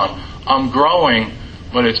going on. I'm growing,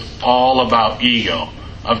 but it's all about ego.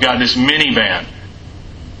 I've got this minivan.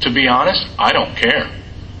 To be honest, I don't care.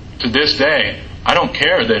 To this day, I don't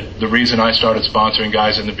care that the reason I started sponsoring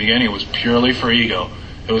guys in the beginning was purely for ego.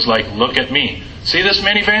 It was like, look at me. See this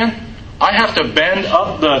minivan? I have to bend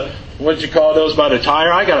up the, what'd you call those by the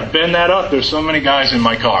tire? I got to bend that up. There's so many guys in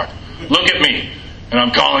my car. Look at me. And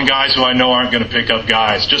I'm calling guys who I know aren't going to pick up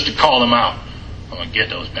guys just to call them out. I'm going to get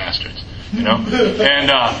those bastards. And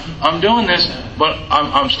I'm doing this, but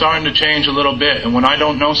I'm starting to change a little bit. And when I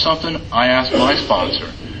don't know something, I ask my sponsor.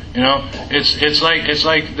 It's like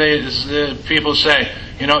the people say,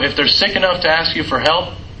 if they're sick enough to ask you for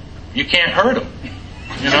help, you can't hurt them.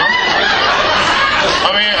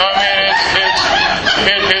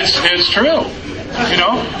 It's true.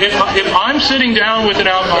 If I'm sitting down with an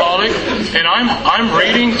alcoholic and I'm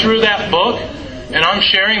reading through that book and I'm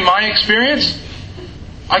sharing my experience,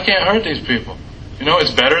 I can't hurt these people.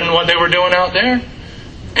 It's better than what they were doing out there.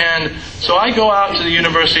 And so I go out to the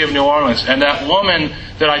University of New Orleans, and that woman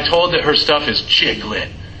that I told that her stuff is chick lit,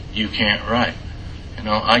 you can't write.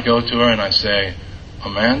 I go to her and I say,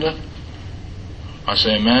 Amanda,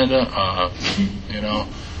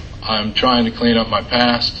 I'm trying to clean up my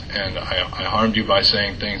past, and I harmed you by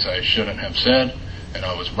saying things I shouldn't have said, and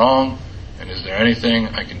I was wrong, and is there anything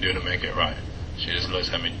I can do to make it right? She just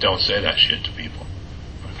looks at me, don't say that shit to people.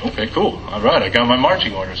 I'm like, okay, cool. All right, I got my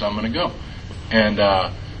marching orders. I'm going to go. And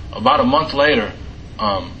about a month later,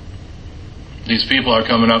 these people are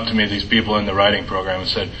coming up to me, these people in the writing program, and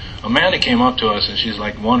said, Amanda came up to us, and she's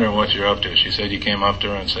like wondering what you're up to. She said you came up to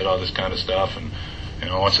her and said all this kind of stuff, and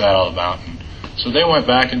what's that all about? And so they went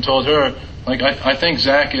back and told her, I think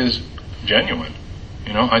Zach is genuine.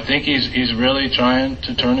 I think he's really trying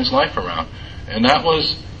to turn his life around. And that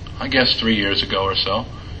was, I guess, 3 years ago or so.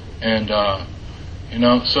 And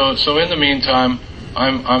so in the meantime,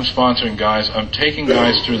 I'm sponsoring guys. I'm taking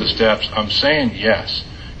guys through the steps. I'm saying yes.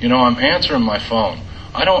 I'm answering my phone.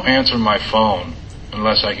 I don't answer my phone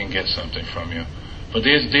unless I can get something from you. But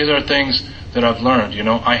these are things that I've learned.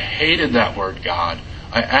 I hated that word God.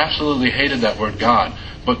 I absolutely hated that word God.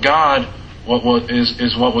 But God, what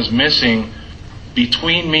was missing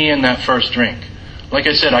between me and that first drink. Like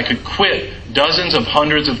I said, I could quit dozens of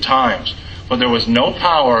hundreds of times, but there was no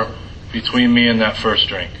power between me and that first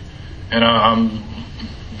drink. And I'm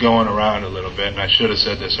going around a little bit, and I should have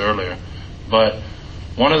said this earlier. But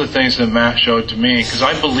one of the things that Matt showed to me, because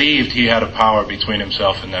I believed he had a power between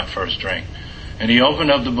himself and that first drink. And he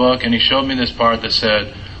opened up the book and he showed me this part that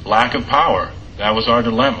said, lack of power. That was our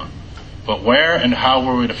dilemma. But where and how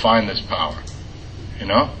were we to find this power?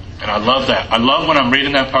 And I love that. I love when I'm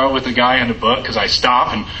reading that part with the guy in the book, because I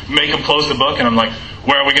stop and make him close the book, and I'm like,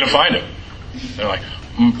 where are we going to find it? They're like,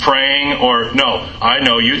 praying, or no, I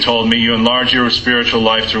know you told me you enlarge your spiritual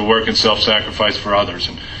life through work and self-sacrifice for others.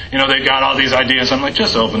 And, they got all these ideas. I'm like,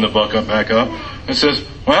 just open the book up back up. It says,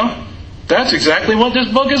 well, that's exactly what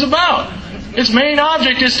this book is about. Its main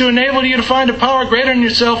object is to enable you to find a power greater than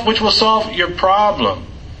yourself which will solve your problem.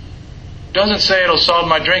 It doesn't say it'll solve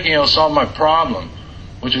my drinking, it'll solve my problem,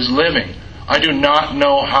 which is living. I do not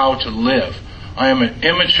know how to live. I am an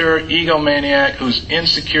immature egomaniac who's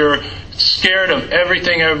insecure, scared of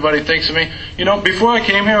everything everybody thinks of me. Before I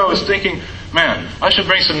came here, I was thinking, man, I should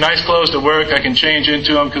bring some nice clothes to work. I can change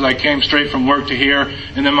into them because I came straight from work to here.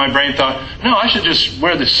 And then my brain thought, no, I should just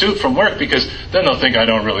wear the suit from work because then they'll think I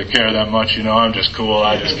don't really care that much. I'm just cool.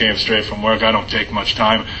 I just came straight from work. I don't take much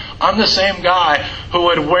time. I'm the same guy who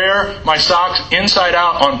would wear my socks inside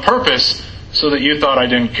out on purpose so that you thought I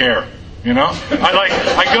didn't care.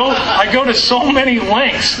 I go to so many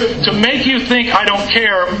lengths to make you think I don't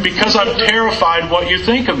care because I'm terrified what you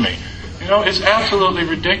think of me. It's absolutely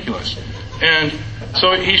ridiculous. And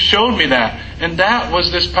so he showed me that. And that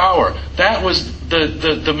was this power. That was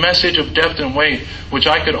the message of depth and weight which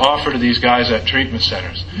I could offer to these guys at treatment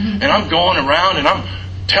centers. And I'm going around and I'm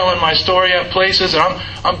telling my story at places and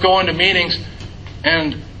I'm going to meetings,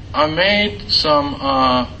 and I made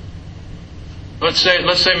some let's say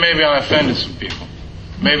maybe I offended some people.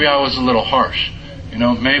 Maybe I was a little harsh.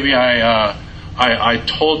 Maybe I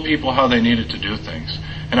told people how they needed to do things.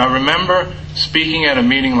 And I remember speaking at a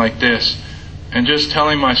meeting like this and just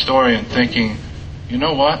telling my story and thinking, you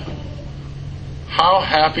know what? How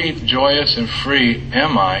happy, joyous, and free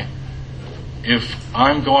am I if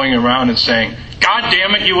I'm going around and saying, God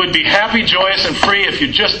damn it, you would be happy, joyous, and free if you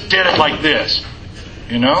just did it like this.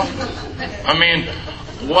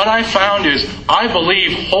 What I found is I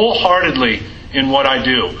believe wholeheartedly in what I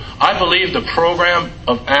do. I believe the program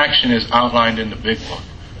of action is outlined in the big book.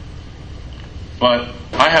 But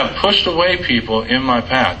I have pushed away people in my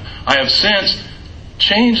path. I have since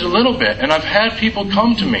changed a little bit, and I've had people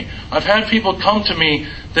come to me. I've had people come to me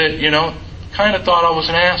that, kind of thought I was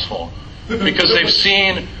an asshole because they've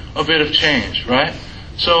seen a bit of change, right?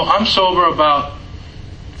 So I'm sober about,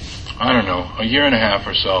 a year and a half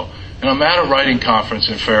or so. And I'm at a writing conference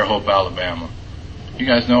in Fairhope, Alabama. You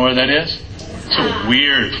guys know where that is? It's a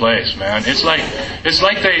weird place, man. It's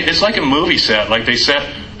like a movie set. Like they set,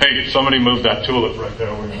 hey, somebody move that tulip right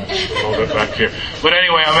there. We're going to hold it back here. But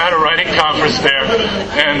anyway, I'm at a writing conference there,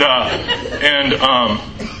 and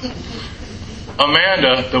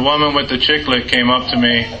Amanda, the woman with the chicklet, came up to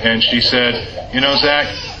me and she said, Zach,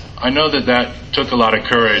 I know that took a lot of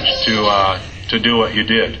courage to do what you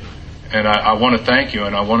did. And I want to thank you,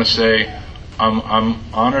 and I want to say I'm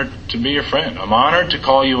honored to be your friend. I'm honored to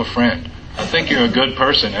call you a friend. I think you're a good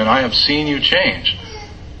person, and I have seen you change.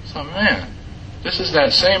 So, man, this is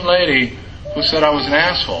that same lady who said I was an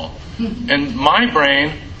asshole. In my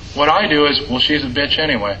brain, what I do is, well, she's a bitch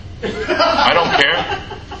anyway. I don't care.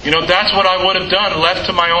 That's what I would have done, left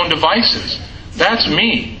to my own devices. That's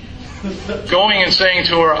me. Going and saying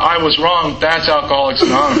to her, I was wrong, that's Alcoholics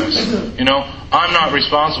Anonymous. I'm not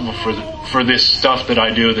responsible for this stuff that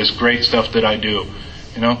I do, this great stuff that I do.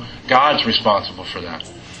 God's responsible for that.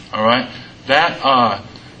 All right?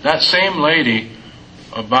 That same lady,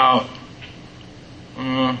 about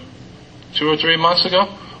 2 or 3 months ago,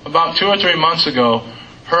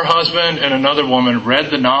 her husband and another woman read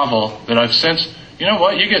the novel that I've since,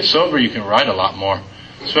 you get sober, you can write a lot more.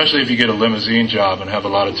 Especially if you get a limousine job and have a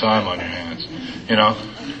lot of time on your hands.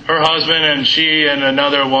 Her husband and she and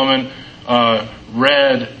another woman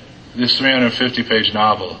read this 350-page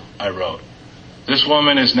novel I wrote. This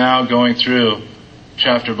woman is now going through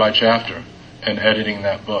chapter by chapter and editing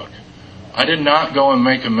that book. I did not go and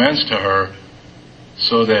make amends to her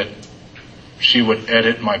so that she would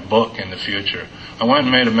edit my book in the future. I went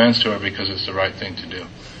and made amends to her because it's the right thing to do.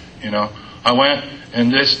 I went,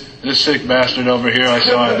 and this sick bastard over here I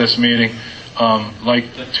saw at this meeting like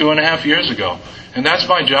 2.5 years ago. And that's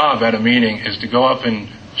my job at a meeting, is to go up and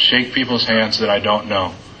shake people's hands that I don't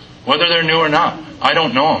know. Whether they're new or not, I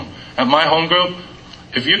don't know them. At my home group,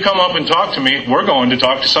 if you come up and talk to me, we're going to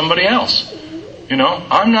talk to somebody else.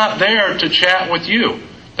 I'm not there to chat with you.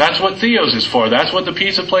 That's what Theo's is for. That's what the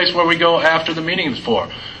pizza place where we go after the meeting is for.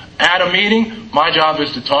 At a meeting, my job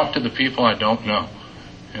is to talk to the people I don't know.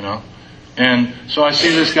 And so I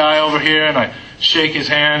see this guy over here and I shake his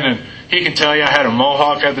hand, and he can tell you I had a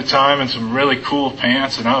mohawk at the time and some really cool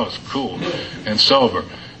pants, and I was cool and sober.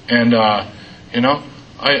 And, I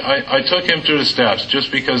took him through the steps just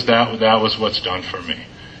because that was what's done for me.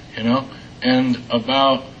 And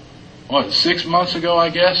about 6 months ago, I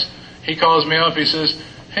guess, he calls me up. He says,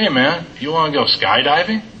 "Hey man, you want to go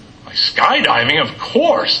skydiving?" I'm like, skydiving? Of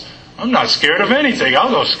course. I'm not scared of anything. I'll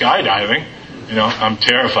go skydiving. I'm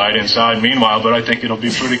terrified inside meanwhile, but I think it'll be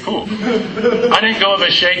pretty cool. I didn't go up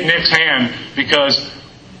and shake Nick's hand because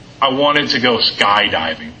I wanted to go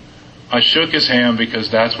skydiving. I shook his hand because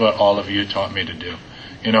that's what all of you taught me to do.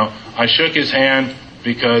 I shook his hand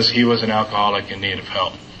because he was an alcoholic in need of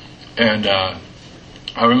help. And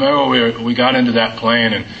I remember we got into that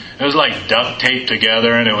plane, and it was like duct taped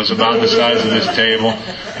together, and it was about the size of this table,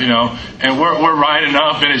 and we're riding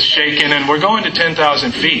up, and it's shaking, and we're going to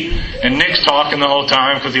 10,000 feet, and Nick's talking the whole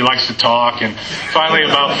time because he likes to talk, and finally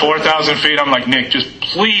about 4,000 feet, I'm like, "Nick, just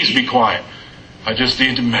please be quiet. I just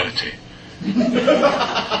need to meditate."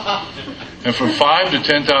 And from 5 to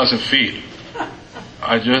 10,000 feet,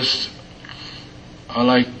 I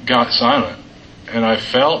got silent, and I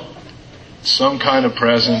felt some kind of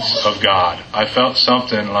presence of God. I felt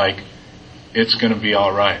something like, it's going to be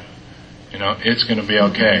all right. It's going to be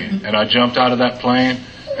okay. And I jumped out of that plane,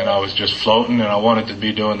 and I was just floating, and I wanted to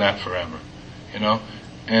be doing that forever.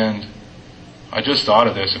 And I just thought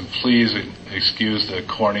of this, and please excuse the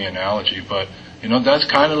corny analogy, but, that's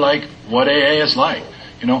kind of like what AA is like.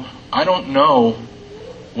 I don't know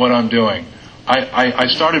what I'm doing. I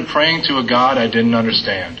started praying to a God I didn't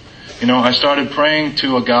understand. I started praying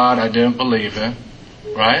to a God I didn't believe in,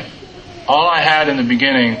 right? All I had in the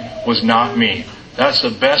beginning was not me. That's the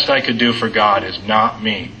best I could do for God, is not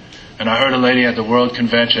me. And I heard a lady at the World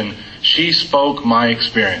Convention, she spoke my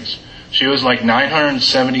experience. She was like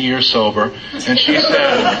 970 years sober, and she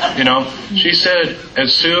said,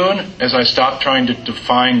 as soon as I stopped trying to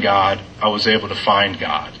define God, I was able to find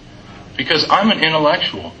God. Because I'm an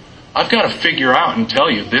intellectual. I've got to figure out and tell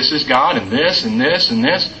you, this is God, and this, and this, and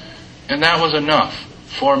this. And that was enough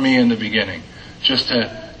for me in the beginning, just to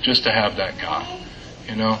have that God,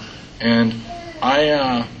 And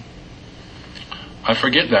I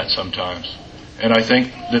forget that sometimes, and I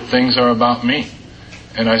think that things are about me,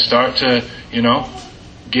 and I start to,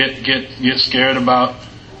 get scared about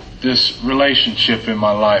this relationship in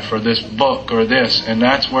my life, or this book, or this, and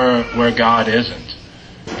that's where God isn't,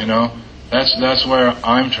 That's where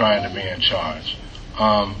I'm trying to be in charge.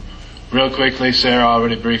 Real quickly, Sarah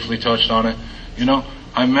already briefly touched on it.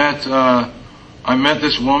 I met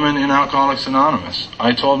this woman in Alcoholics Anonymous.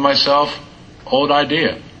 I told myself, old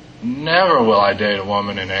idea, never will I date a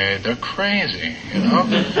woman in AA. They're crazy,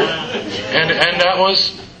 And that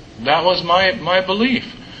was my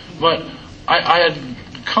belief. But I had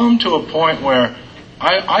come to a point where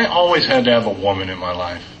I always had to have a woman in my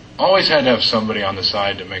life. Always had to have somebody on the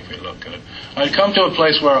side to make me look good. I'd come to a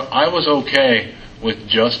place where I was okay with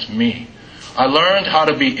just me. I learned how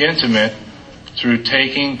to be intimate through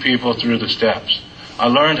taking people through the steps. I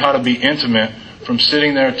learned how to be intimate from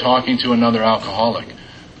sitting there talking to another alcoholic.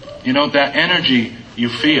 That energy you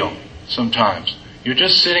feel sometimes. You're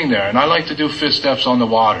just sitting there, and I like to do fifth steps on the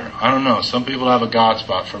water. I don't know, some people have a God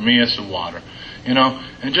spot. For me, it's the water.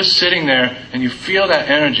 And just sitting there, and you feel that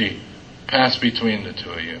energy pass between the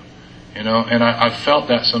two of you. And I felt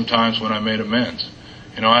that sometimes when I made amends.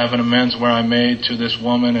 I have an amends where I made to this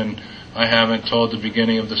woman, and I haven't told the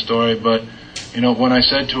beginning of the story, but, when I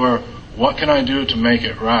said to her, "What can I do to make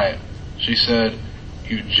it right?" She said,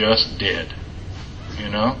 "You just did."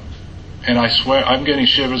 And I swear, I'm getting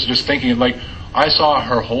shivers just thinking, like, I saw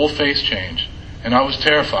her whole face change, and I was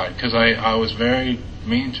terrified, because I was very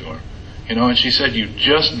mean to her. And she said, "You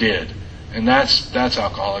just did." And that's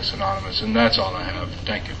Alcoholics Anonymous, and that's all I have.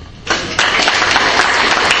 Thank you.